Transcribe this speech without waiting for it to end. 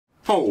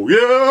Oh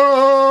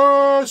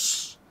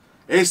yes!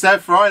 It's that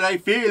Friday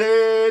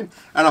feeling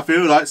and I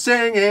feel like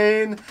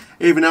singing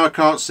even though I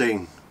can't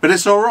sing. But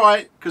it's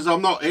alright because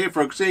I'm not here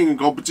for a singing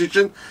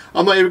competition.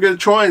 I'm not even going to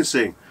try and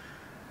sing.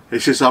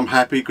 It's just I'm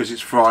happy because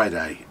it's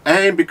Friday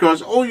and because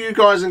all you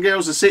guys and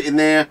girls are sitting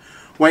there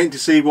waiting to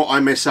see what I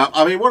mess up.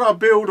 I mean, what I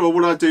build or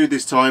what I do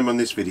this time on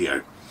this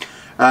video.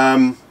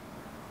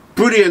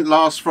 Brilliant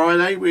last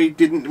Friday. We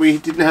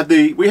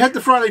had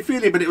the Friday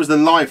feeling, but it was the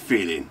live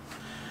feeling.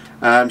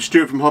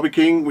 Stuart from Hobby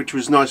King, which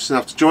was nice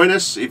enough to join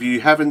us. If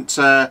you haven't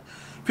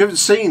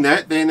seen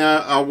that, then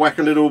I'll whack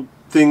a little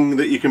thing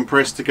that you can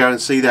press to go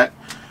and see that.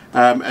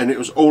 And it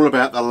was all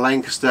about the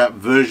Lancaster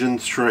version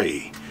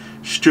 3.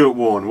 Stuart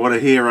Warren, what a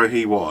hero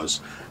he was.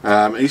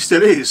 He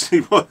still is.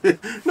 Not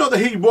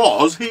that he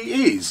was,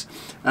 he is.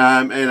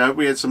 And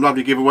we had some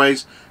lovely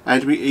giveaways,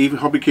 and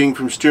Hobby King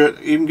from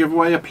Stuart even gave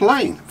away a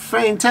plane.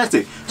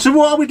 Fantastic. So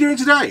what are we doing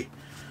today?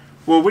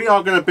 Well, we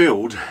are going to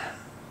build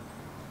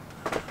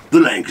the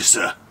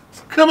Lancaster.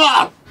 Come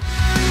on!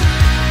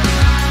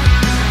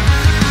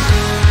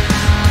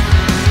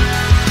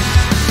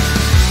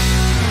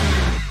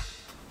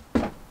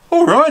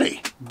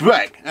 Alrighty,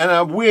 back and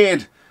a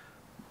weird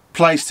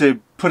place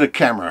to put a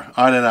camera.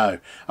 I don't know.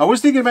 I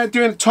was thinking about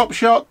doing a top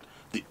shot,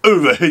 the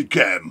overhead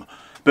cam,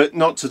 but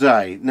not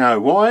today. No,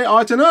 why?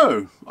 I don't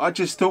know. I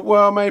just thought,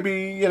 well,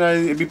 maybe, you know,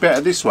 it'd be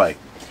better this way.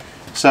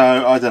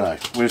 So I don't know.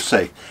 We'll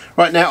see.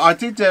 Right now, I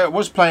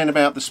was playing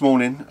about this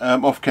morning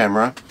off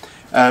camera.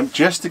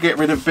 Just to get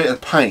rid of a bit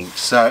of paint.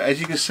 So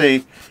as you can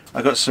see,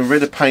 I got some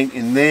rid of paint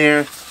in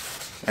there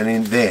and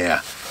in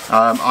there.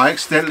 I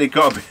accidentally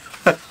got a bit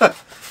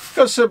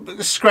got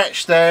some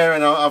scratch there,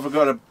 and I've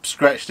got a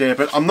scratch there,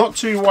 but I'm not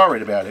too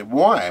worried about it.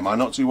 Why am I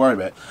not too worried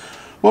about it?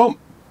 Well,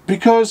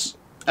 because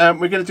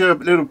we're going to do a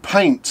little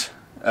painting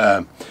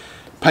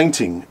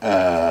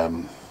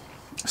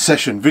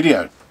session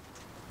video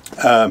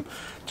to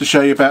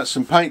show you about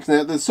some paints.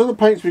 Now, the sort of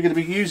paints we're going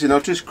to be using, I'll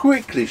just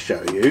quickly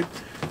show you.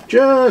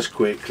 Just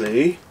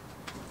quickly,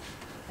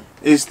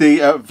 is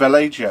the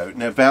Vallejo.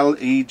 Now,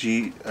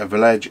 Vallejo.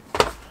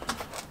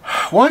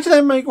 Why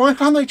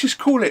can't they just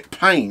call it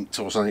paint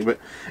or something? But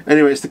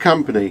anyway, it's the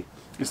company.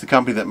 It's the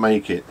company that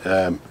make it.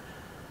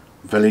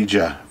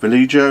 Vallejo.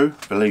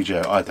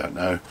 I don't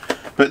know.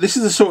 But this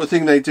is the sort of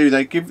thing they do.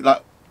 They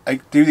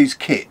do these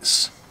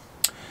kits.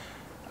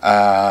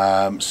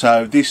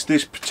 So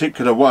this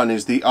particular one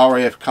is the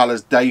RAF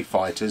Colours Day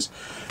Fighters,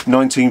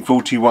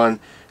 1941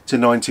 to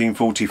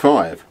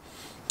 1945.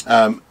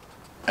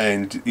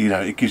 And you know,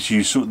 it gives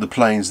you sort of the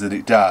planes that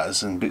it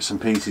does and bits and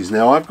pieces.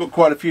 Now, I've got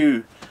quite a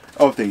few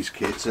of these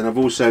kits, and I've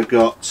also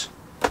got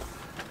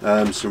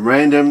some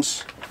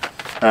randoms.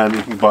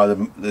 You can buy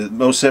the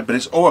mill set, but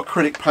it's all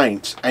acrylic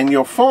paint, and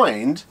you'll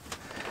find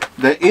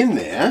that in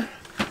there,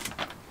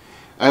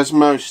 as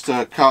most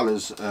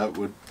colours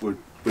would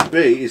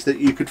be, is that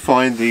you could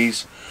find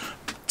these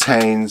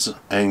tans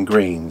and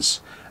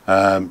greens.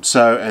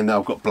 And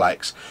I've got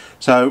blacks.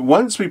 So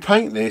once we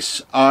paint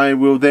this, I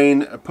will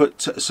then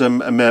put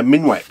some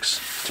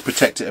Minwax to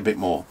protect it a bit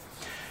more.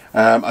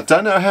 I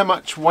don't know how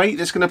much weight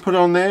it's going to put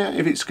on there.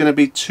 If it's going to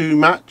be too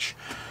much,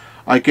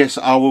 I guess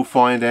I will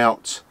find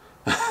out.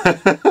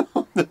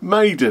 The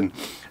maiden.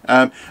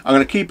 I'm going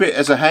to keep it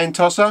as a hand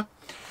tosser.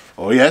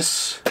 Oh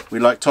yes, we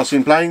like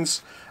tossing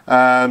planes.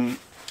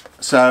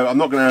 So I'm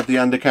not going to have the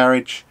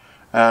undercarriage.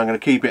 I'm going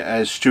to keep it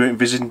as Stuart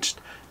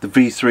envisaged the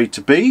V3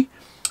 to be.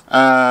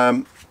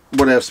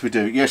 What else do we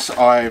do? Yes,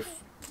 I've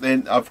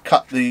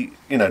cut the,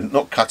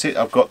 not cut it,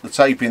 I've got the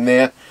tape in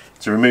there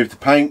to remove the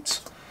paint.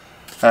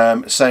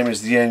 Same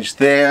as the edge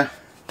there.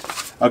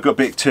 I got a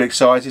bit too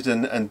excited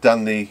and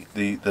done this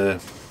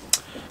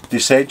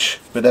edge,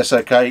 but that's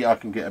okay. I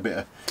can get a bit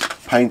of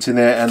paint in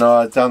there, and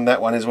I've done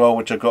that one as well,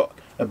 which I got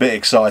a bit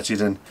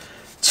excited and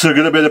took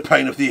a bit of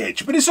paint off the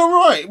edge. But it's all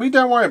right. We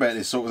don't worry about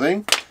this sort of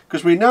thing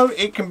because we know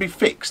it can be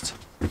fixed.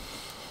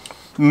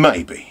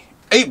 Maybe.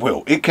 It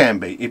will. It can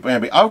be. It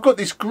can be. I've got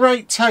this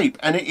great tape,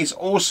 and it is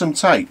awesome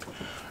tape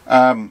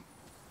that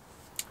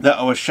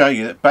I will show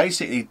you that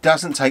basically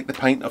doesn't take the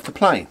paint off the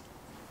plane.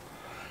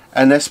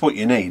 And that's what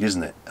you need,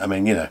 isn't it? I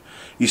mean,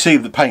 you see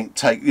the paint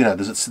tape,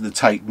 there's the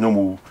tape,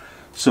 normal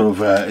sort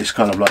of, it's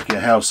kind of like your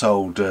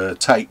household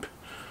tape,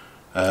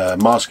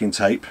 masking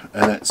tape,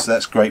 and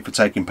that's great for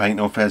taking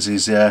paint off, as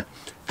is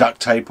duct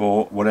tape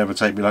or whatever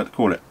tape you like to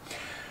call it.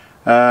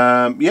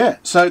 Yeah,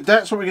 so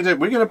that's what we're going to do.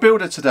 We're going to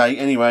build it today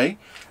anyway,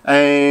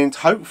 and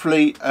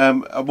hopefully,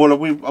 well,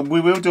 we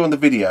will do on the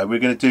video, we're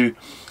going to do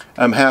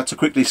how to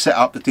quickly set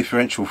up the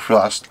differential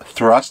thrust.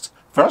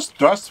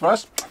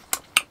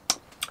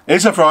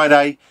 It's a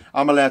Friday.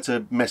 I'm allowed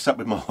to mess up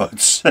with my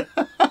words.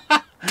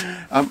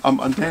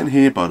 I'm down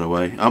here, by the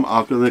way.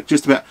 I'm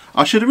just about.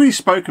 I should have really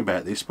spoken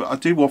about this, but I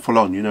do waffle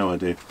on. You know I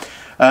do.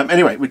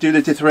 Anyway, we do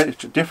the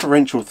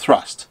differential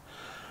thrust.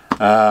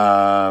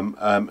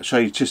 Show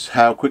you just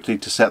how quickly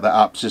to set that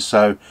up, just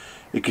so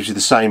it gives you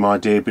the same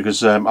idea.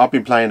 Because I've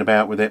been playing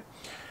about with it,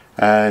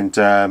 and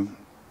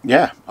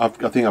yeah, I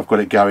think I've got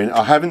it going.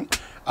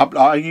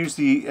 I use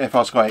the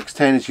FR Sky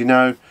X10, as you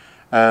know,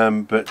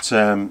 but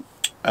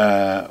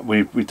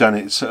we've done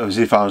it sort of as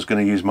if I was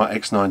going to use my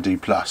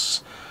X9D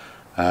Plus.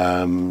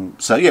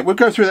 So yeah, we'll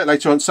go through that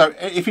later on. So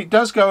if it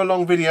does go a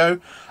long video,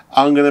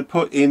 I'm going to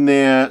put in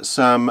there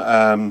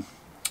some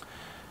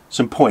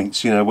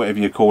points, you know, whatever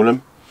you call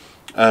them.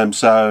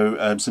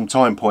 Some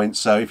time points.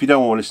 So if you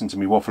don't want to listen to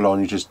me waffle on,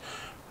 you just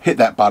hit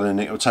that button and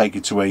it will take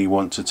you to where you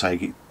want to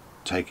take you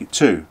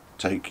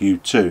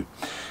to.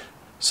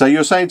 So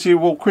you're saying to you,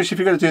 well, Chris, if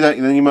you're going to do that,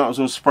 then you might as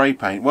well spray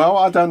paint. Well,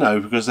 I don't know,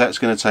 because that's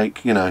going to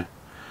take, you know,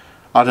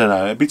 I don't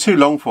know, it'd be too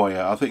long for you.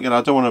 I think, you know,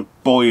 I don't want to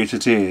bore you to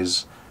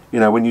tears, you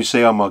know, when you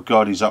see, oh my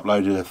God, he's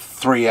uploaded a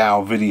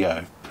 3-hour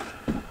video.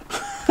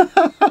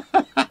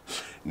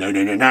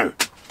 No.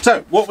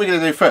 So what we're going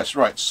to do first,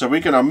 right, so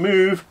we're going to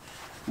move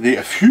the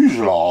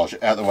fuselage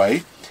out of the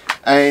way,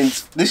 and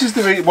this is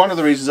one of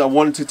the reasons I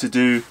wanted to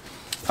do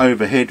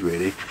overhead,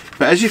 really.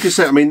 But as you can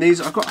see, I mean,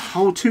 I've got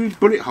 2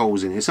 bullet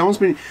holes in here. Someone's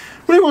been,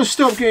 well, everyone's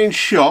stopped getting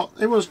shot.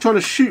 Everyone's trying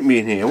to shoot me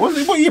in here. What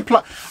are you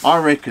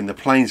I reckon the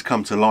planes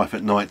come to life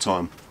at night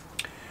time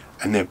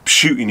and they're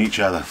shooting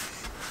each other.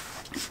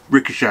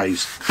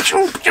 Ricochets.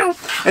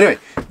 Anyway,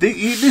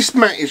 this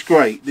mat is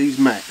great. These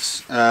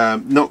mats,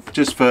 not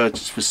just for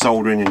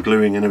soldering and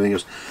gluing and everything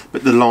else,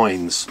 but the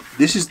lines.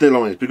 This is the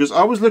lines, because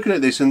I was looking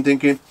at this and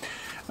thinking,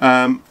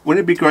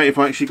 wouldn't it be great if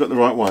I actually got the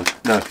right one?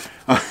 No.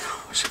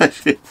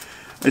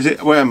 Is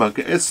it? Where am I?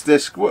 It's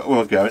this. Where am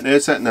I going?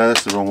 There's that. No,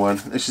 that's the wrong one.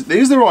 This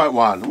is the right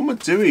one. What am I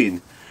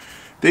doing?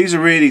 These are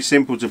really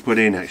simple to put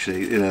in.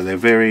 Actually, you know, they're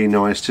very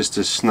nice just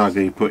to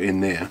snugly put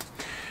in there.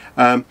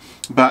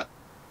 But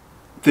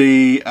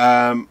the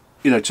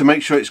you know, to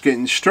make sure it's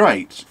getting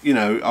straight, you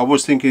know, I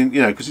was thinking,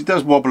 you know, because it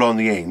does wobble on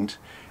the end,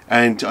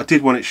 and I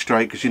did want it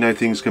straight because, you know,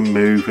 things can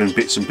move and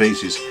bits and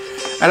pieces.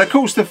 And of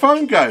course, the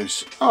phone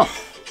goes. Oh,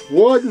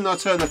 why didn't I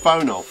turn the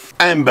phone off?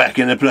 And back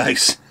into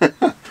place.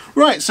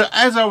 Right, so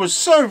as I was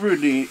so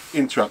rudely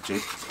interrupted,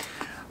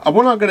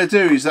 what I'm going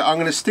to do is that I'm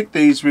going to stick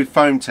these with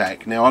foam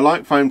tack. Now, I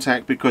like foam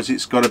tack because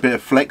it's got a bit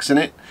of flex in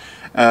it.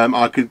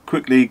 I could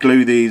quickly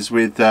glue these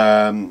with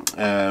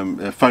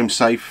foam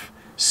safe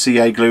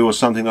CA glue or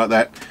something like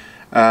that.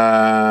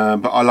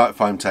 But I like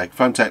foam tack.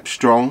 Foam tack's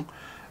strong,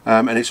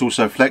 and it's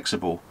also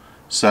flexible.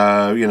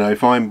 So, you know,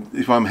 if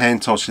I'm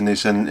hand tossing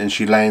this and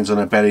she lands on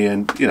her belly,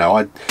 and, you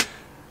know,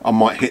 I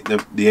might hit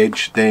the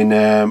edge, then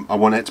I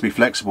want it to be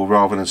flexible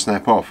rather than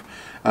snap off.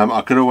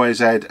 I could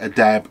always add a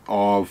dab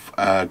of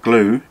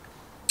glue,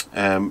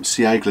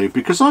 CA glue,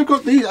 because I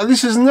got these.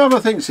 This is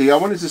another thing. See, I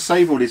wanted to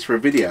save all this for a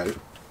video.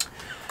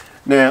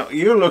 Now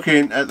you're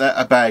looking at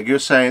a bag. You're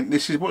saying,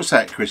 this is, what's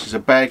that, Chris? It's a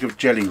bag of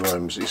jelly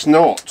worms. It's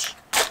not.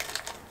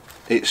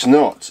 It's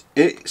not.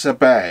 It's a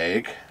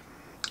bag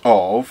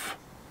of.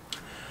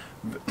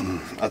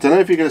 I don't know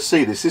if you're going to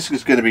see this. This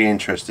is going to be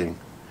interesting.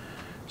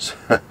 So,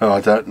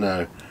 I don't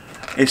know.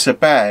 It's a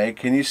bag.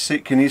 Can you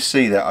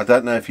see that? I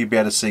don't know if you'd be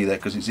able to see that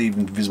because it's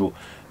even visible,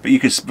 but you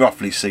can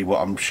roughly see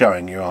what I'm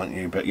showing you, aren't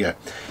you? But yeah,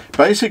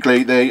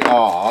 basically they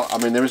are, I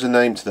mean, there is a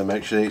name to them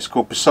actually. It's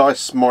called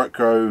Precise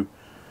Micro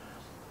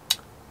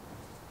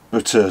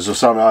Butters or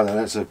something. I don't know,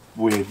 that's a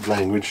weird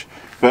language.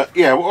 But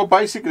yeah, well,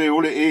 basically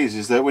all it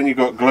is that when you've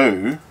got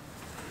glue,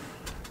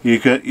 you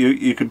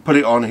can put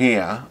it on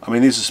here. I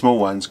mean, these are small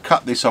ones.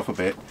 Cut this off a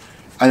bit,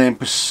 and then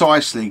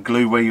precisely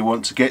glue where you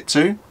want to get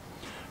to,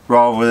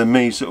 rather than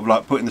me sort of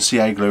like putting the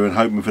CA glue and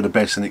hoping for the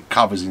best and it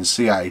covers in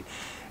CA.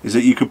 Is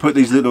that you can put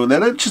these little,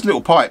 they're just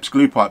little pipes,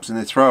 glue pipes, and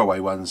they're throwaway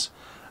ones.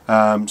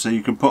 So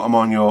you can put them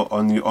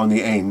on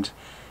the end.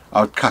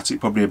 I'll cut it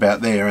probably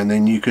about there, and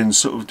then you can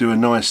sort of do a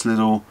nice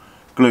little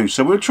glue.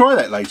 So we'll try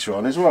that later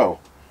on as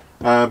well.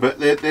 But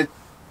they're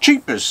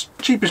cheap as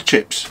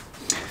chips.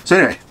 So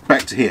anyway,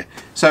 back to here.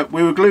 So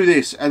we will glue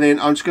this, and then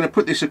I'm just going to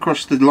put this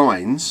across the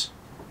lines,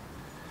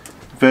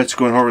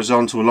 vertical and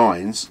horizontal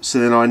lines, so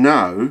then I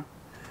know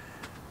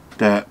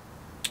that,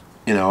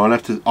 you know, I'll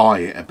have to eye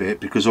it a bit,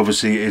 because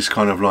obviously it's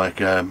kind of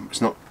like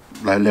it's not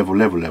like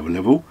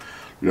level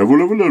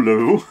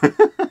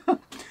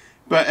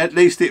but at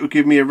least it will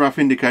give me a rough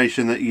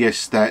indication that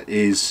yes, that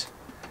is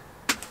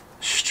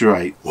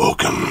straight.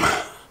 Welcome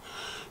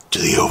to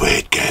the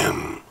overhead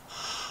cam,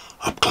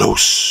 up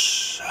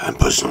close and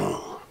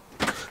personal.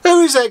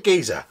 Who is that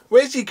geezer?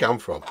 Where's he come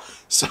from?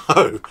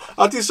 So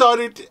I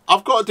decided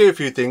I've got to do a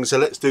few things, so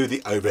let's do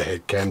the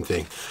overhead cam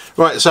thing.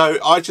 Right, so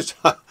I just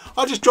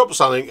dropped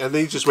something and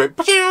they just went,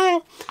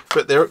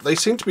 but they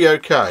seem to be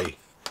okay.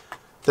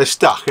 They're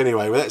stuck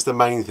anyway, but that's the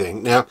main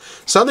thing. Now,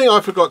 something I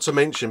forgot to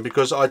mention,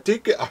 because I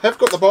have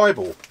got the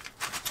Bible.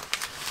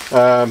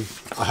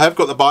 I have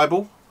got the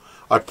Bible.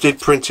 I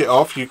did print it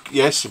off.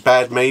 Yes,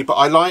 bad me, but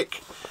I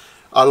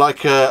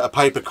like a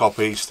paper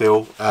copy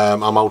still.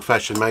 I'm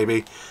old-fashioned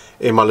maybe,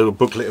 in my little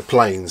booklet of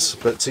planes.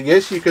 But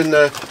yes, you can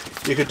do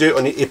it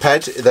on your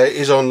iPad. That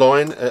is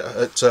online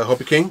at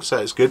Hobby King, so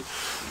it's good.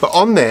 But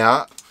on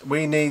there,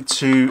 we need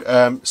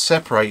to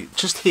separate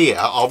just here.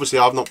 Obviously,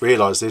 I've not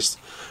realised this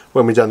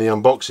when we've done the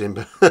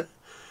unboxing, but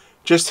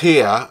just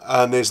here,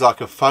 there's like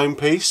a foam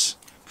piece.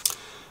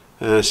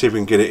 See if we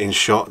can get it in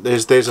shot.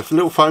 There's a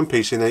little foam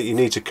piece in there you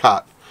need to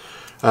cut.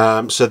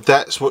 So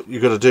that's what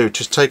you've got to do.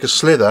 Just take a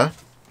slither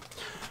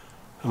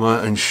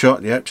And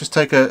shot. Yep, just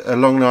take a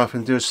long knife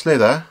and do a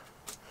slither,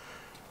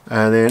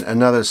 and then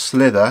another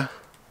slither,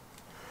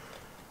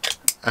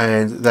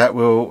 and that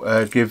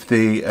will give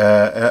the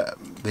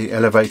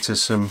elevator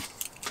some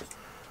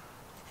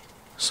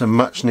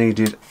much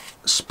needed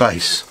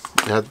space.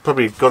 Now, I've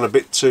probably gone a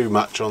bit too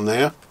much on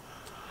there,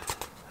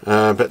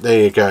 but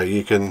there you go.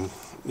 You can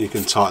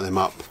tighten them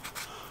up.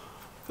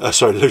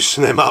 Sorry,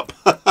 loosen them up.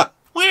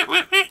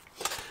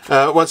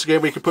 Once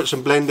again, we could put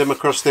some blend them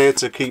across there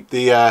to keep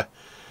the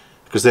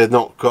because they've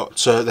not got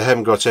they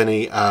haven't got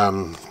any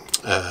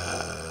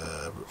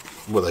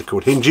what they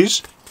called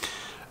hinges,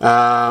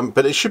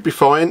 but it should be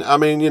fine. I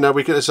mean, you know,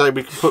 we could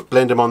put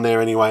blend them on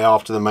there anyway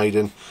after the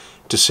maiden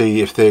to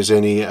see if there's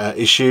any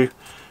issue.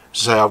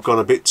 So I've gone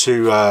a bit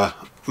too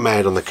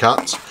mad on the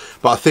cuts,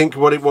 but I think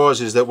what it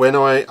was is that when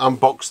I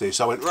unboxed this,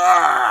 I went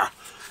rah,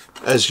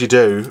 as you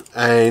do,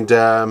 and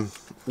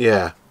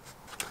yeah,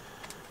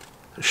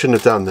 I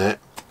shouldn't have done that.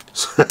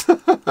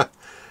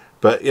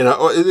 But you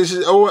know, this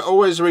is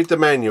always read the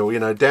manual. You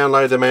know,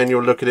 download the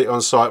manual, look at it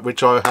on site,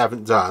 which I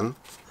haven't done.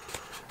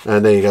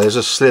 And there you go. There's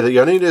a slither.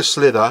 You only need a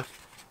slither.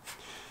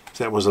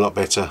 So that was a lot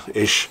better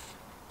ish.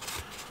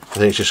 I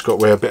think it's just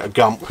got a bit of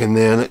gump in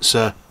there, and it's.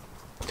 I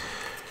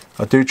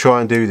do try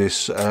and do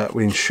this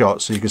in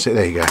shots, so you can see.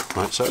 There you go.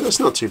 Right, so that's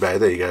not too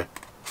bad. There you go.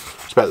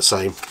 It's about the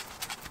same.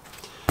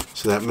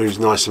 So that moves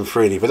nice and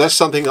freely. But that's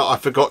something that I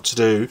forgot to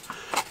do.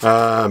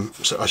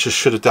 So I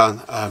should have done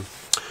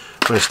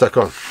when it's stuck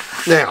on.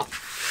 Now,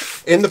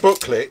 in the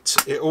booklet,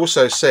 it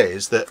also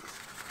says that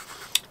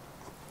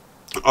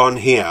on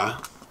here,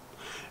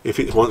 if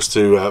it wants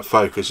to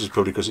focus, it's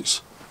probably because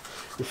it's.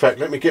 In fact,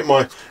 let me get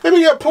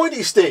a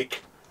pointy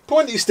stick.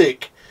 Pointy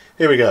stick.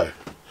 Here we go.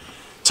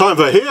 Time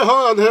for here,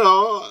 and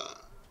here.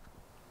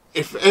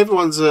 If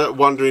everyone's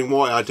wondering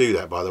why I do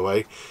that, by the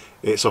way,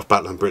 it's off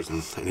Battle of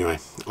Britain. Anyway,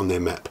 on their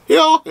map. Yeah.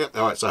 All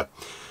right. So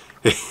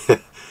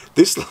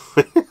this line,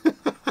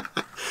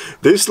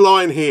 this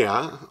line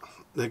here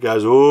that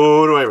goes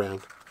all the way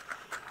around,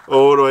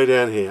 all the way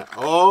down here,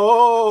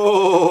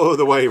 all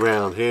the way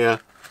around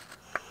here.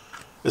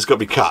 It's got to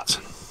be cut.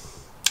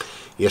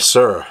 Yes,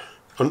 sir.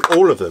 On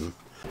all of them.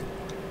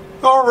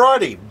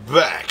 Alrighty,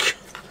 back.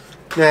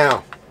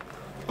 Now,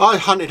 I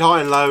hunted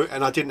high and low,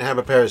 and I didn't have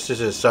a pair of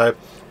scissors, so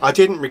I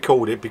didn't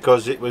record it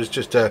because it was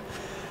just a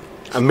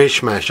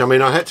mishmash. I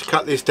mean, I had to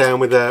cut this down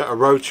with a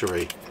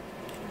rotary.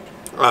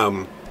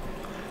 I'll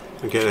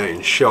get that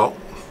in shot.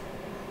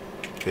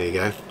 There you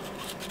go.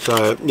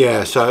 So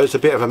yeah, so it's a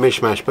bit of a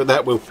mishmash, but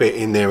that will fit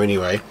in there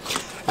anyway.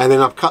 And then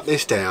I've cut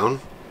this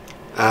down.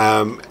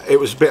 It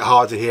was a bit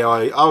hard to hear.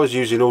 I was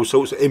using all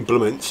sorts of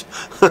implements.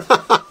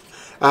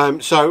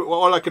 So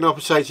all I can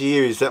say to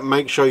you is that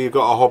make sure you've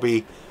got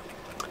a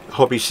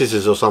hobby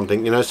scissors or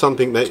something, you know,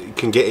 something that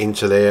can get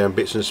into there and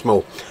bits and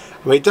small.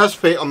 I mean, it does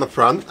fit on the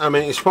front. I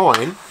mean, it's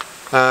fine.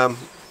 As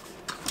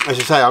I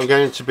say, I'm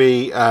going to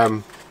be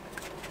there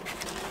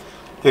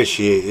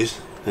she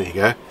is. There you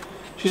go.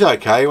 She's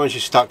okay once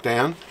she's stuck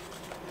down.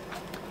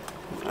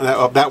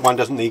 That one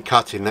doesn't need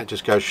cutting, that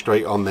just goes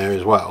straight on there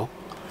as well.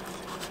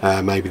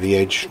 Maybe the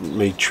edge,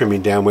 me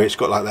trimming down where it's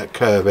got like that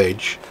curve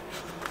edge,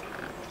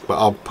 but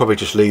I'll probably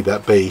just leave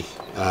that be.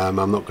 I'm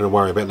not going to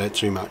worry about that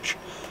too much.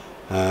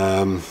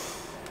 But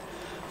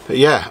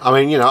yeah, I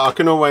mean, you know, I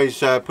can always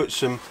put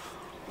some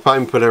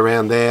foam puller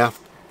around there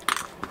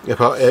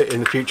if in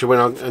the future when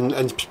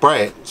and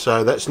spray it,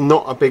 so that's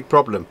not a big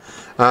problem.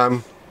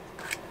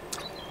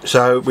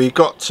 So we've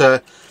got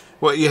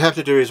what you have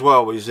to do as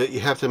well is that you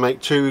have to make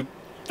two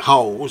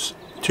holes,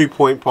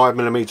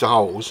 2.5mm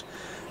holes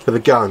for the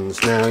guns.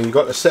 Now you've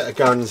got a set of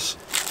guns,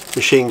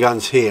 machine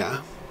guns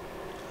here.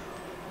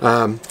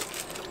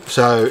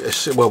 So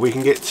well, we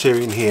can get two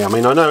in here. I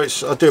mean, I know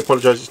it's. I do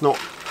apologise. It's not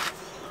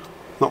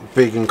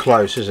big and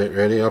close, is it?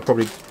 Really, I've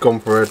probably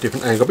gone for a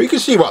different angle, but you can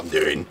see what I'm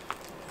doing.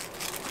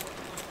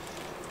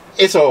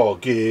 It's all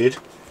good.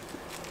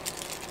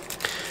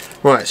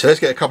 Right, so let's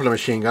get a couple of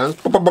machine guns.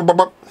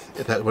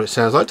 If that's what it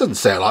sounds like. It doesn't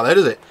sound like that,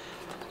 does it?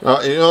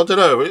 I don't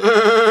know.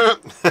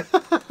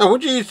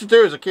 What did you used to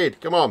do as a kid?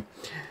 Come on.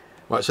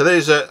 Right, so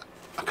there's a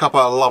couple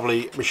of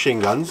lovely machine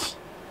guns.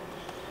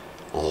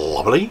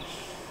 Lovely.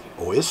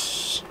 Oh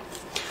yes.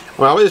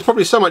 Well, there's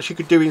probably so much you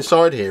could do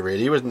inside here,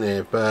 really, wasn't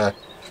there?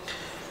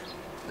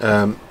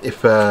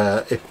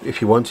 If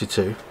you wanted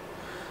to.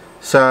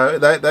 So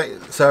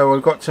so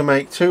we've got to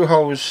make two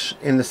holes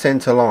in the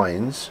centre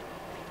lines.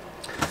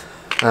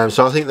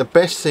 So I think the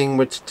best thing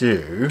to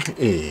do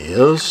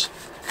is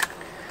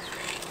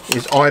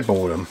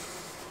eyeball them.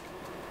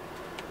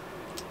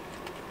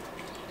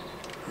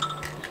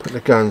 Put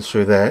the guns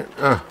through that.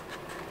 Oh,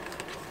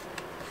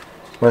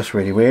 well, that's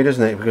really weird,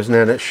 isn't it? Because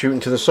now that's shooting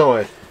to the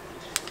side.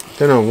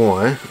 Don't know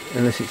why,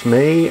 unless it's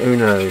me. Who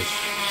knows?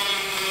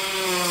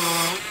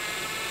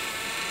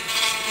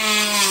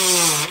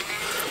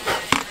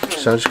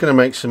 So I'm just going to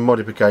make some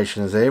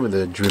modifications there with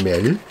the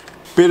Dremel.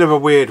 Bit of a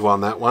weird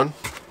one, that one.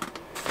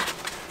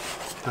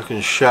 I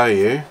can show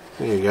you.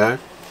 There you go.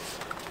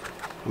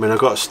 I mean, I've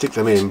got to stick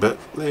them in, but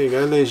there you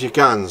go. There's your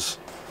guns.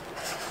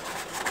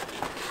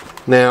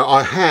 Now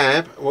I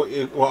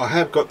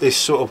have got this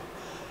sort of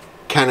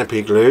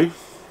canopy glue.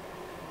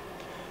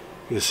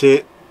 You see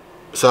it,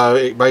 so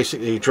it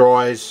basically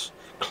dries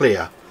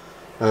clear,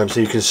 so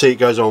you can see it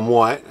goes on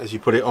white as you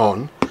put it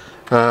on.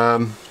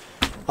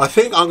 I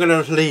think I'm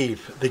going to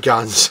leave the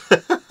guns.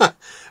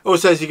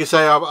 Also, as you can see,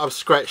 I've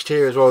scratched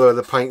here as well, though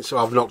the paint, so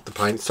I've knocked the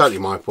paint. It's totally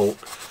my fault.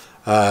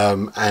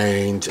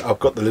 And I've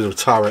got the little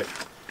turret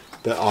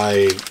that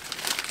I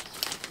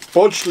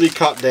bodgily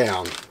cut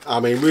down. I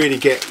mean, really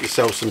get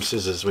yourself some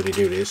scissors when you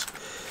do this.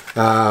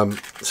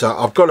 So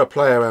I've got to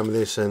play around with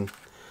this and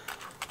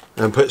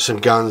put some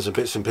guns and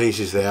bits and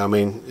pieces there. I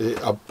mean,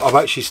 I've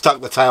actually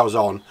stuck the tails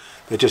on.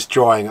 They're just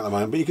drying at the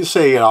moment, but you can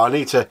see, you know, I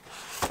need to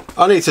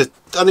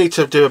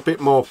do a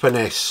bit more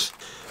finesse.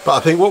 But I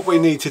think what we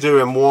need to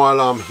do, and while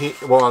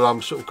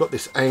I'm sort of got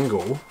this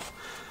angle,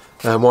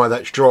 and while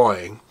that's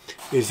drying,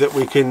 is that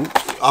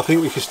I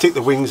think we can stick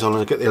the wings on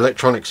and get the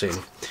electronics in,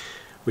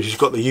 which has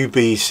got the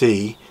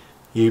UBEC,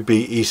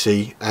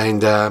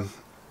 and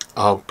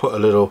I'll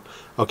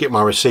get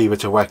my receiver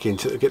to whack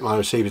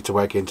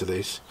into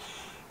this,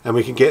 and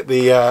we can get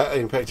the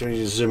in fact, let me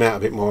just zoom out a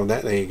bit more on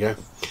that. There you go.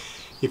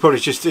 You probably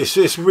just,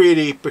 it's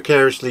really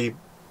precariously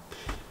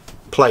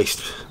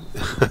placed.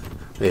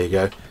 There you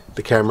go,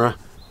 the camera.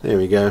 There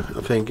we go.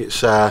 I think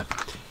it's I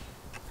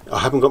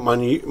haven't got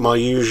my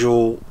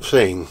usual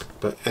thing,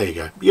 but there you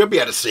go. You'll be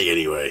able to see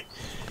anyway.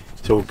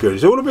 It's all good.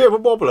 It's all a bit of a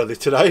wobbler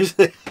today, isn't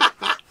it?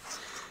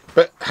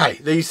 But hey,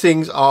 these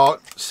things are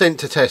sent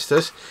to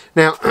testers.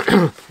 Now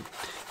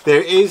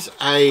there is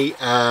a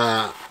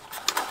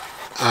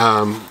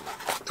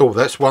oh,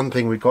 that's one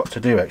thing we've got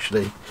to do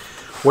actually.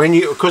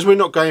 Because we're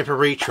not going for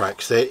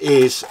retracts, there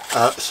is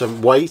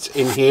some weight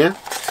in here.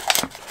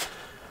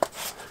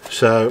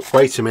 So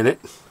wait a minute.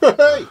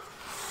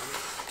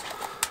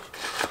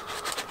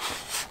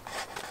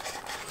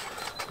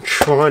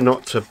 Try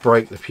not to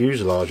break the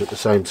fuselage at the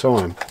same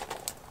time.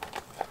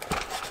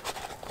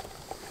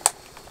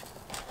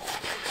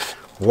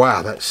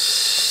 Wow, that's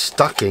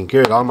stuck in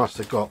good. I must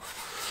have got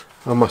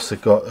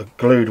a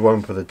glued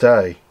one for the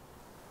day.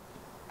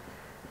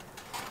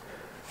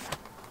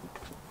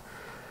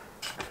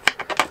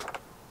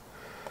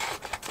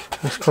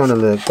 That's kind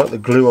of got the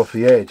glue off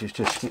the edge.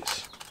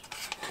 It's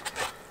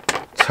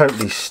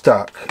totally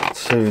stuck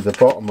to the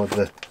bottom of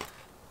the.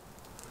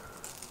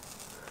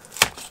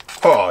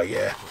 Oh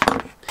yeah.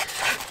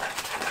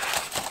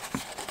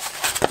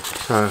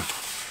 So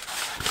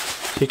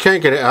you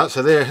can't get it out.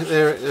 So there.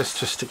 Let's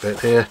just stick that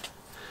there.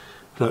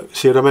 Look,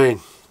 see what I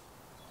mean?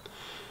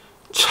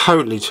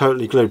 Totally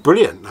glued.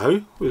 Brilliant, though.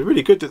 It was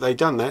really good that they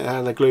done that out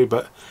of the glue,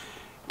 but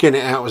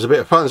getting it out was a bit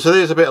of fun. So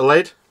there's a bit of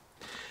lead.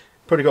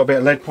 Probably got a bit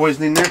of lead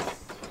poison in there.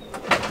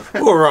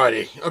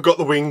 Alrighty, I've got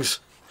the wings.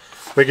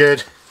 We're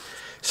good.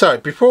 So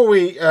before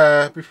we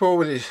put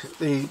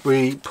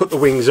the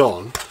wings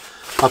on,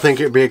 I think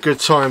it'd be a good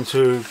time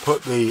to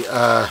put the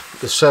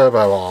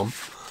servo arm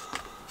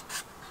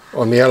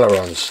on the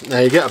ailerons. Now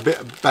you get a bit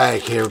of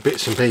bag here of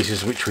bits and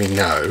pieces which we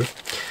know.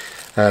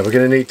 We're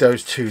going to need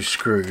those two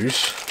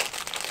screws.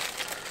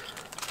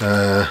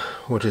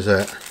 What is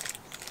that?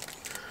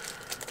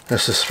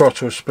 That's the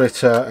throttle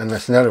splitter and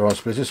that's an aileron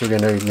splitter, so we're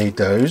going to need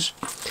those.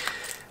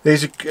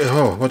 These are,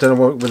 oh, I don't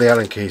know what the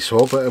Allen keys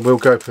for, but we'll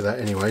go for that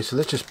anyway. So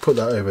let's just put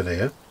that over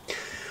there.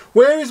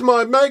 Where is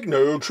my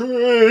magno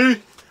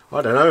tree?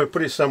 I don't know,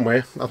 put it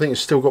somewhere. I think it's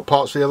still got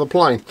parts of the other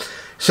plane.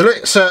 So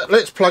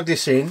let's plug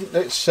this in.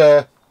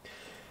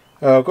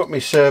 I've got my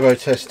servo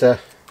tester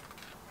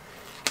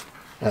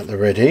at the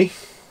ready.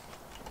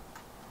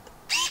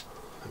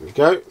 There we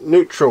go,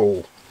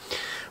 neutral.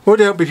 Would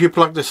help if you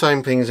plug the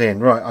same things in.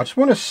 Right, I just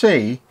want to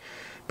see,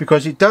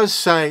 because it does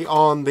say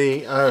on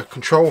the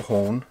control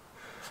horn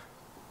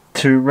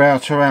to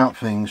router out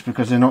things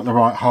because they're not the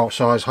right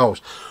size holes,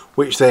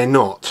 which they're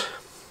not.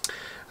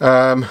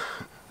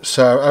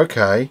 So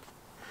okay,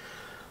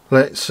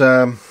 let's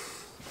let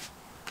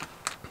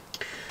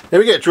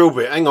me get a drill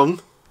bit. Hang on.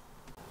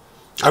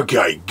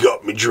 Okay,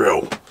 got me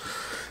drill.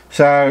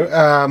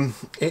 So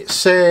it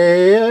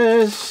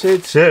says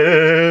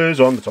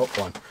on the top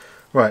one.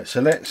 Right,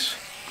 so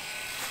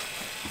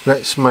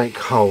let's make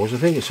holes. I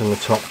think it's on the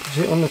top. Is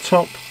it on the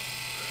top?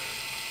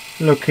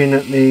 Looking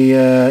at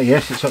the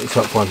yes, it's at the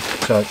top one.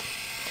 So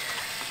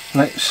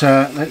let's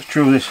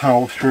drill this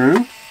hole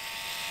through.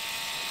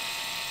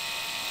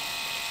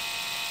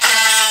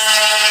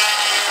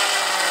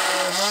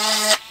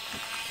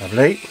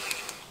 Lovely.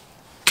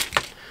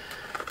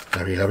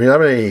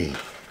 Lovely.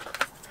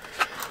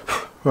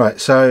 Right,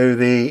 so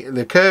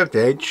the curved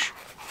edge,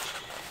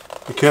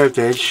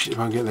 if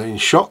I can get that in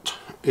shot,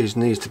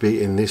 needs to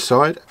be in this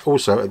side,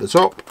 also at the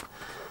top,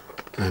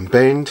 and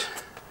bend.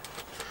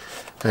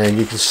 And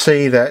you can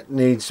see that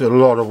needs a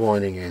lot of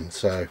winding in.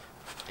 So,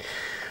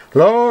 a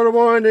lot of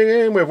winding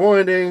in. We're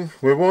winding.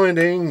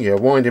 You're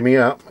winding me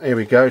up. Here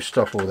we go.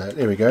 Stop all that.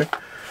 Here we go.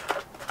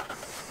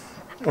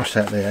 What's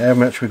that there? How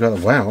much we got?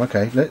 Wow.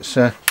 Okay. Let's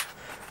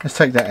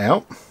take that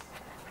out.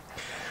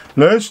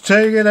 Let's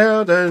take it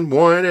out and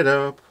wind it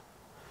up.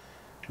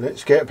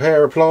 Let's get a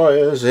pair of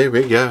pliers. Here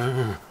we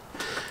go.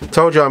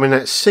 Told you I'm in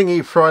that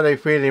singy Friday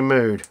feeling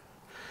mood.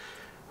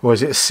 Or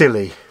is it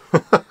silly?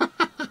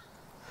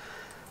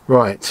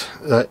 Right,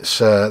 that's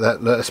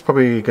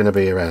probably going to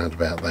be around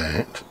about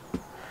that.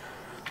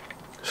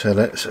 So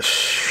let's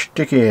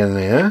stick it in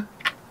there.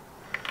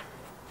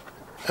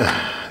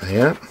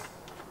 There.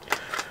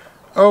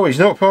 Oh, he's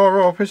not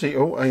far off, is he?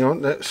 Oh, hang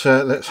on. Let's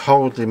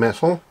hold the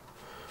metal.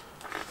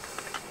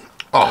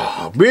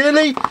 Oh,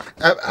 really?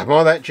 Am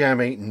I that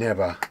jammy?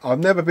 Never. I've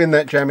never been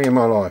that jammy in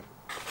my life.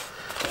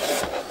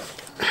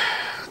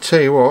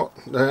 Tell you what,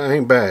 that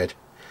ain't bad.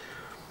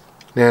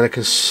 Now, what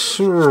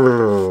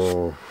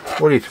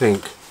do you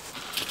think?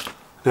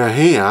 Now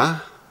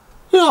here,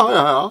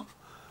 yeah.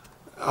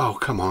 Oh,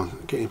 come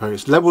on, get your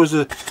focus. Level as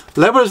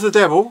the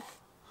devil.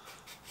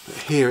 But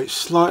here it's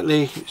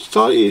slightly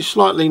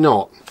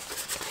not.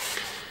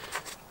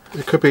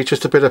 It could be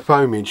just a bit of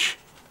foamage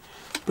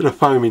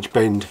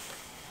bend.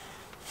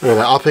 Look at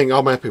that. I think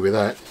I'm happy with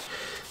that.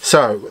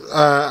 So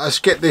let's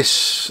get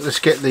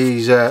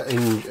these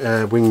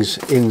wings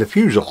in the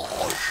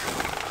fuselage.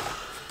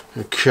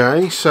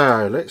 Okay,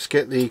 so let's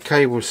get the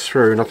cables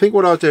through, and I think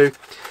what I'll do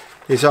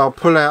is I'll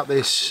pull out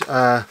this.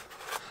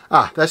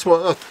 That's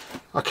what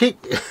I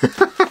keep.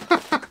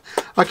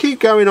 I keep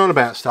going on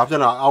about stuff,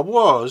 don't I? I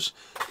was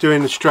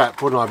doing the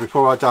strap, wasn't I,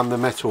 before I done the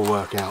metal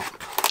work out.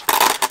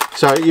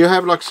 So you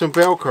have like some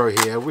Velcro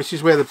here, which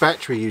is where the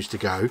battery used to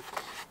go.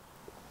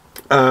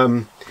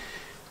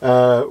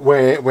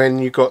 When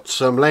you got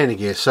some landing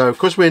gear. So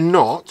because we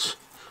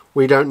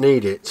don't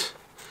need it.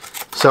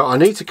 So I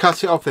need to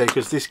cut it off there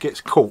because this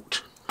gets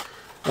caught.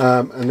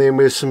 And then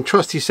with some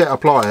trusty set of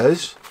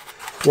pliers,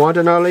 why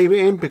don't I leave it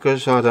in?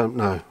 Because I don't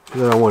know. I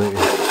don't want it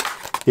in.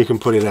 You can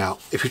pull it out.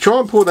 If you try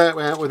and pull that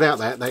out without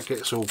that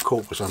gets all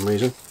caught for some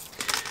reason.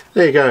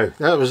 There you go.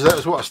 That was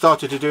what I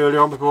started to do earlier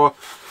on before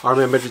I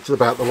remembered it's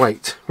about the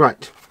weight.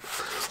 Right.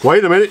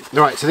 Wait a minute.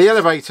 Right, so the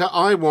elevator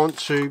I want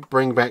to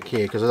bring back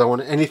here because I don't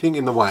want anything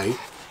in the way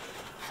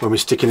when we're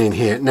sticking in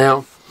here.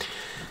 Now,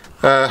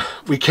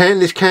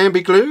 this can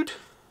be glued.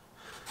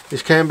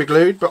 This can be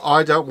glued, but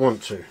I don't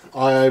want to.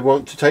 I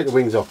want to take the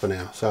wings off for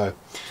now. So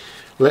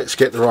let's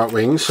get the right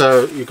wings.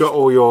 So you've got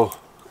all your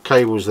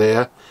cables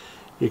there.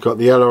 You've got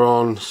the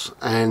ailerons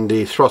and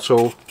the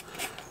throttle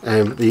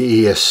and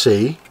the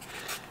ESC.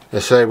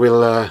 So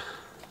we'll how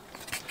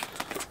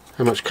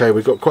much cable?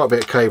 We've got quite a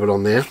bit of cable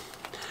on there.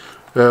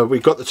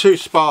 We've got the two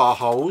spar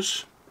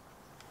holes,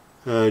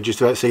 just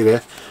about to see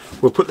there.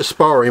 We'll put the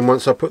spar in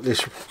once I put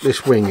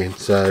this wing in.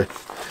 So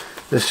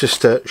let's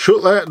just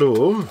shut that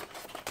door.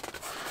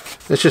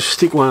 Let's just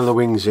stick one of the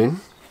wings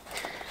in,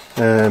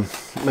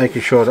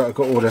 making sure that I've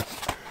got all the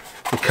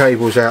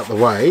cables out the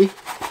way,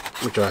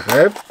 which I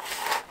have,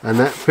 and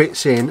that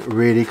fits in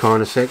really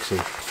kind of sexy.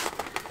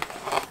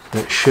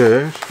 That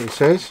sure, it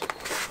says.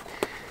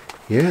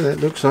 Yeah, that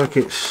looks like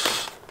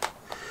it's,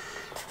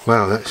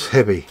 wow, that's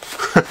heavy.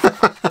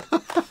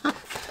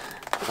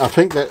 I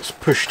think that's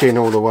pushed in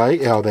all the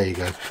way. Oh, there you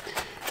go.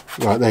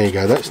 Right, there you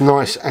go. That's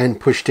nice and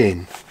pushed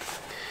in.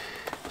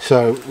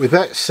 So with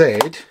that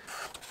said,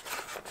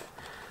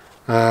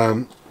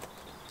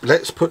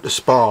 let's put the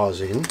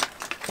spars in.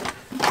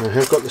 I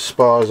have got the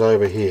spars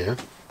over here.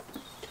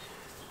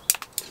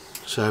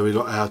 So we've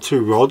got our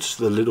two rods,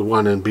 the little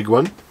one and big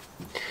one.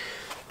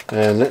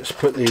 And let's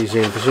put these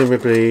in,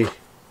 presumably.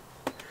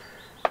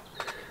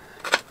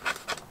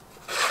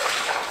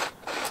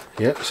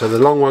 Yep, so the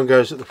long one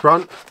goes at the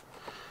front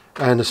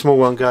and the small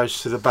one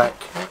goes to the back.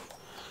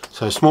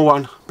 So small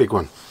one, big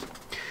one.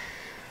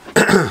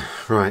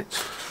 Right,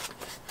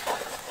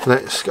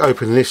 let's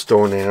open this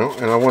door now,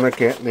 and I want to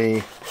get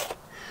the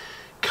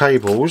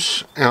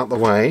cables out the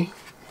way.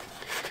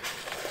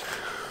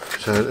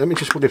 So let me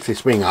just lift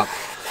this wing up.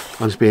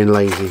 I'm just being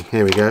lazy.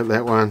 Here we go,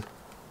 that one.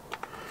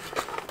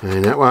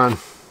 And that one.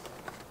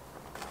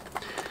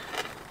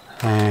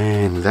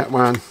 And that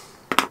one.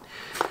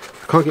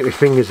 I can't get my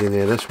fingers in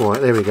there, that's why.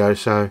 There we go,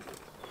 so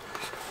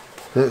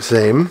that's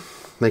them.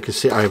 They can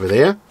sit over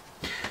there.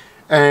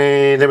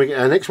 And then we get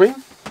our next wing.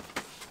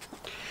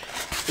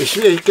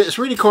 It gets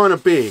really kind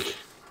of big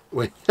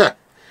when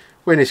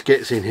this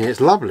gets in here. It's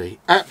lovely,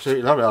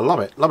 absolutely lovely. I love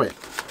it, love it.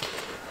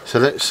 So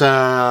let's,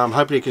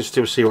 hopefully you can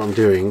still see what I'm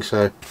doing.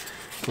 So I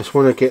just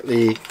want to get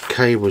the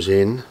cables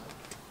in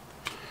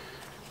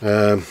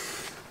above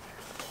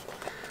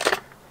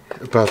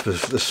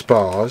the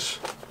spars.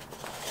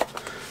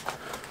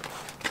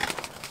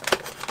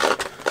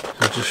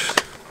 So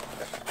just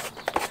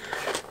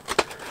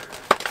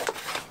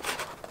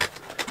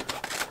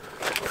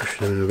push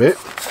them a bit.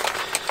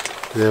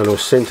 They'll all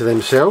centre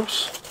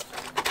themselves,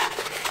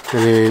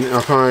 and then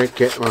if I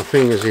get my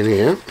fingers in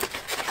here,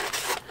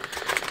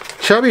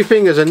 chubby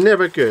fingers are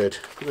never good,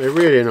 they're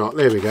really not.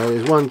 There we go,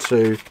 there's 1,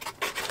 2,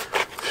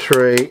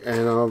 3,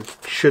 and I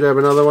should have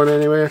another one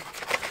anywhere.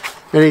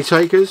 Any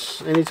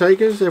takers? Any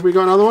takers? Have we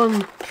got another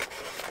one?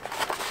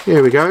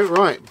 Here we go,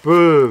 right,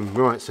 boom.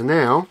 Right, so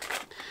now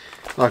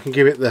I can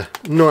give it the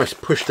nice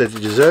push that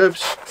it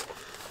deserves.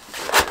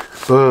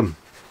 Boom.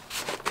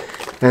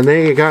 And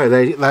there you go,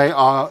 they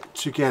are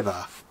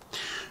together.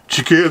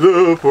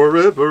 together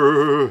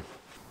forever.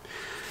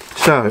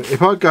 So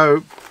if I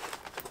go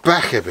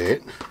back a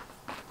bit,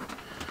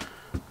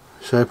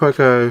 so if I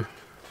go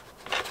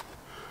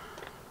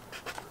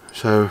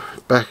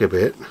back a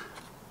bit,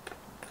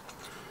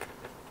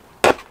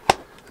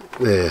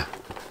 there.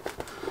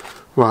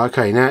 Right,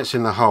 okay, now it's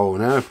in the hole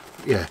now.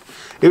 Yeah,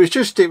 it was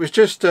just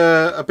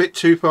a bit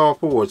too far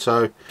forward,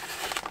 so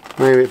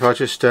maybe if I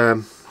just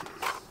if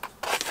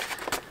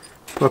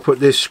I put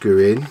this screw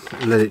in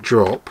and let it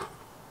drop,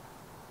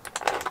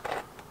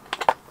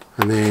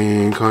 and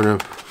then kind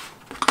of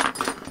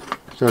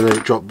don't let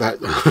it drop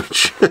that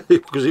much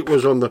because it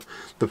was on the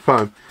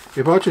foam.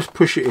 If I just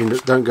push it in,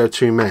 don't go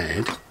too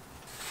mad.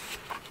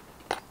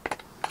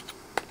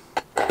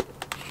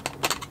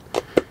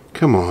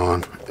 Come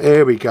on,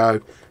 there we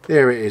go.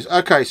 There it is.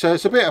 Okay, so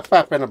it's a bit of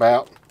fapping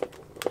about.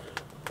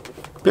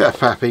 Bit of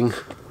fapping.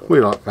 We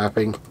like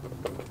fapping.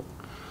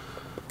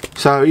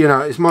 So, you know,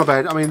 it's my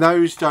bad. I mean,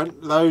 those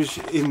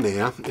in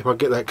there, if I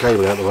get that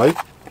cable out of the way,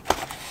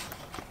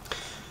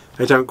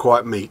 they don't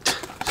quite meet.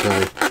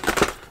 So,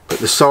 but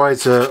the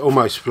sides are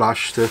almost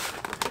flush.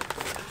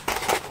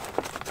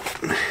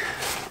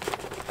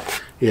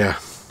 Yeah.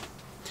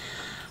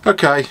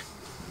 Okay,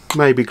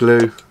 maybe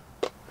glue.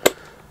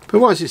 But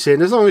once it's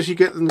in, as long as you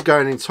get them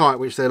going in tight,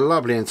 which they're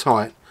lovely and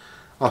tight,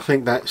 I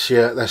think that's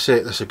it.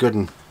 That's a good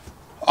one.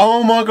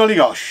 Oh my golly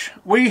gosh,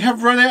 we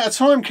have run out of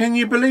time. Can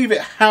you believe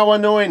it? How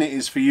annoying it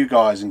is for you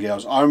guys and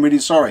girls. I'm really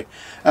sorry.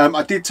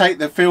 I did take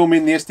the film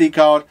in the SD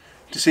card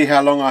to see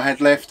how long I had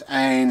left,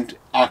 and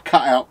I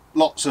cut out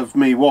lots of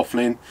me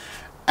waffling,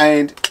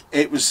 and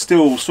it was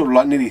still sort of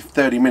like nearly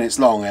 30 minutes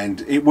long,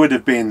 and it would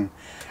have been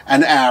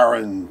an hour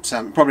and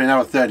probably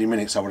another 30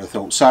 minutes, I would have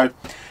thought. So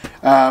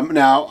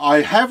now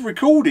I have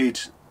recorded,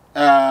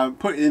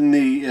 put in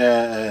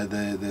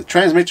the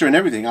transmitter and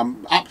everything.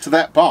 I'm up to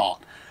that part.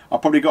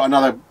 I've probably got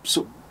another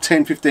sort of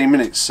 10-15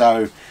 minutes,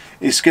 so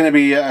it's going to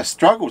be a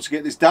struggle to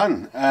get this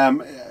done.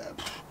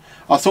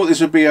 I thought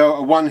this would be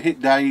a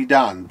one-hit day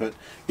done, but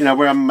you know,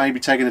 where I'm maybe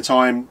taking the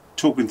time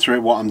talking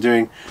through what I'm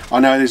doing. I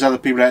know there's other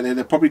people out there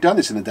that probably done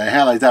this in a day.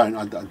 How they don't,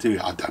 I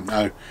don't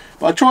know.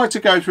 But I tried to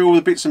go through all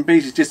the bits and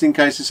pieces just in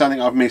case there's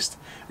something I've missed.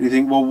 And you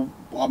think, well,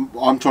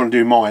 I'm trying to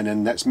do mine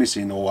and that's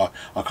missing, or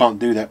I can't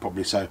do that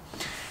properly. So,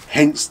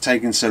 hence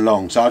taking so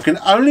long. So I can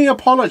only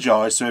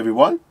apologise to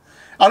everyone.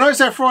 I know it's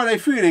that Friday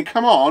feeling.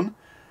 Come on.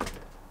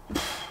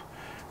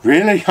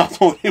 Really? I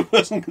thought it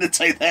wasn't going to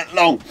take that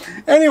long.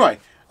 Anyway,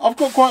 I've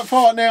got quite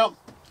far now.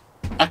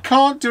 I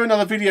can't do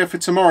another video for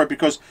tomorrow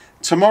because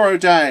tomorrow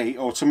day,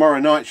 or tomorrow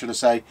night should I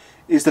say,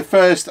 is the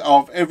first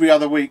of every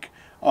other week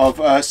of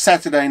a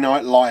Saturday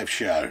night live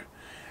show.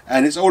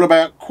 And it's all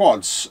about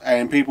quads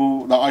and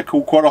people that I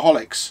call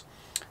quadaholics.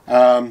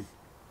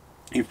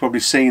 You've probably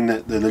seen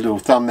the little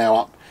thumbnail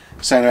up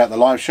saying about the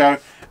live show.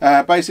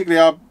 Basically,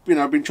 I've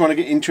been trying to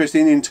get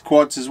interested into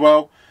quads as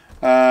well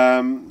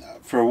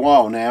for a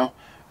while now.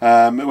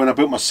 When I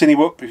built my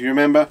Cinewhoop, if you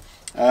remember.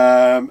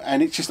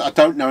 And it's just I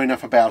don't know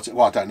enough about it.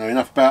 Well, I don't know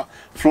enough about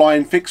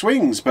flying fixed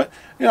wings, but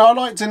you know, I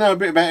like to know a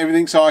bit about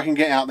everything so I can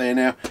get out there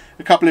now.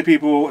 A couple of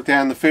people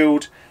down the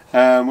field,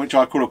 which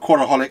I call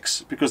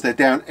quadaholics, because they're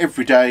down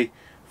every day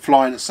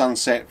flying at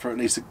sunset for at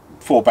least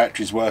 4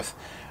 batteries worth,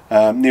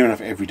 near enough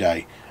every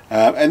day.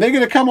 And they're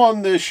going to come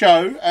on the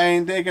show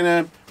and they're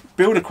going to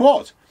build a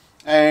quad,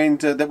 and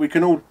that we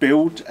can all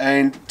build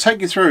and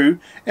take you through.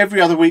 Every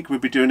other week we'll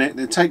be doing it.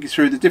 They'll take you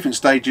through the different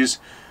stages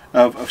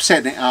of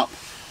setting it up.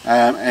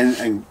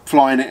 And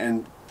flying it,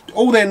 and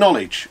all their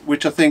knowledge,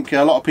 which I think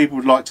a lot of people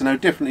would like to know,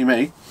 definitely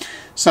me.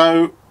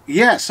 So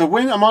yeah, so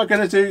when am I going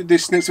to do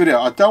this next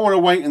video? I don't want to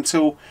wait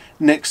until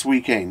next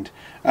weekend.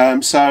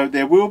 So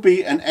there will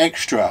be an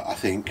extra, I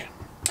think.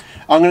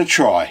 I'm going to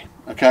try,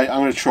 okay,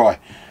 I'm going to try.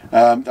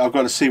 I've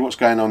got to see what's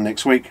going on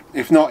next week.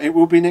 If not, it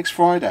will be next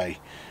Friday.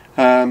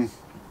 That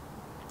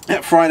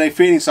Friday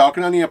feeling, so I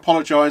can only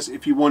apologise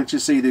if you wanted to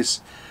see this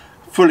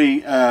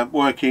fully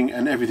working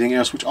and everything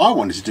else, which I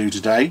wanted to do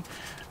today.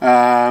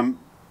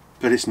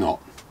 But it's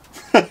not.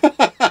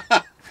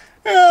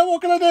 Yeah, what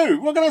can I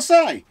do? What can I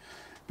say?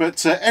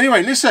 But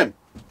anyway, listen.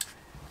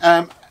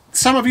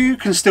 Some of you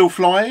can still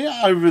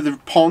fly over the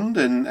pond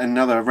and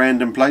other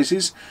random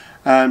places.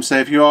 So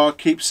if you are,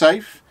 keep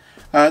safe.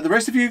 The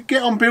rest of you,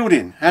 get on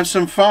building. Have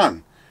some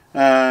fun.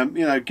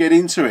 You know, get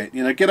into it.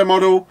 You know, get a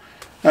model.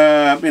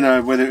 You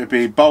know, whether it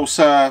be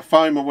balsa,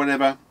 foam, or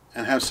whatever,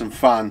 and have some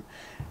fun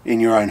in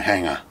your own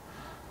hangar.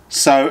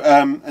 So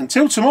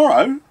until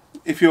tomorrow,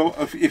 if you're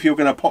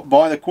going to pop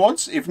by the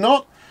quads. If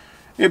not,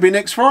 it'll be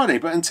next Friday.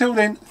 But until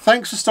then,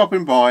 thanks for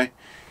stopping by.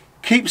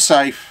 Keep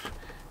safe.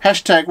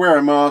 # wear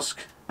a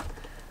mask.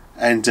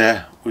 And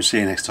we'll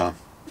see you next time.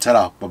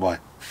 Ta-da. Bye-bye.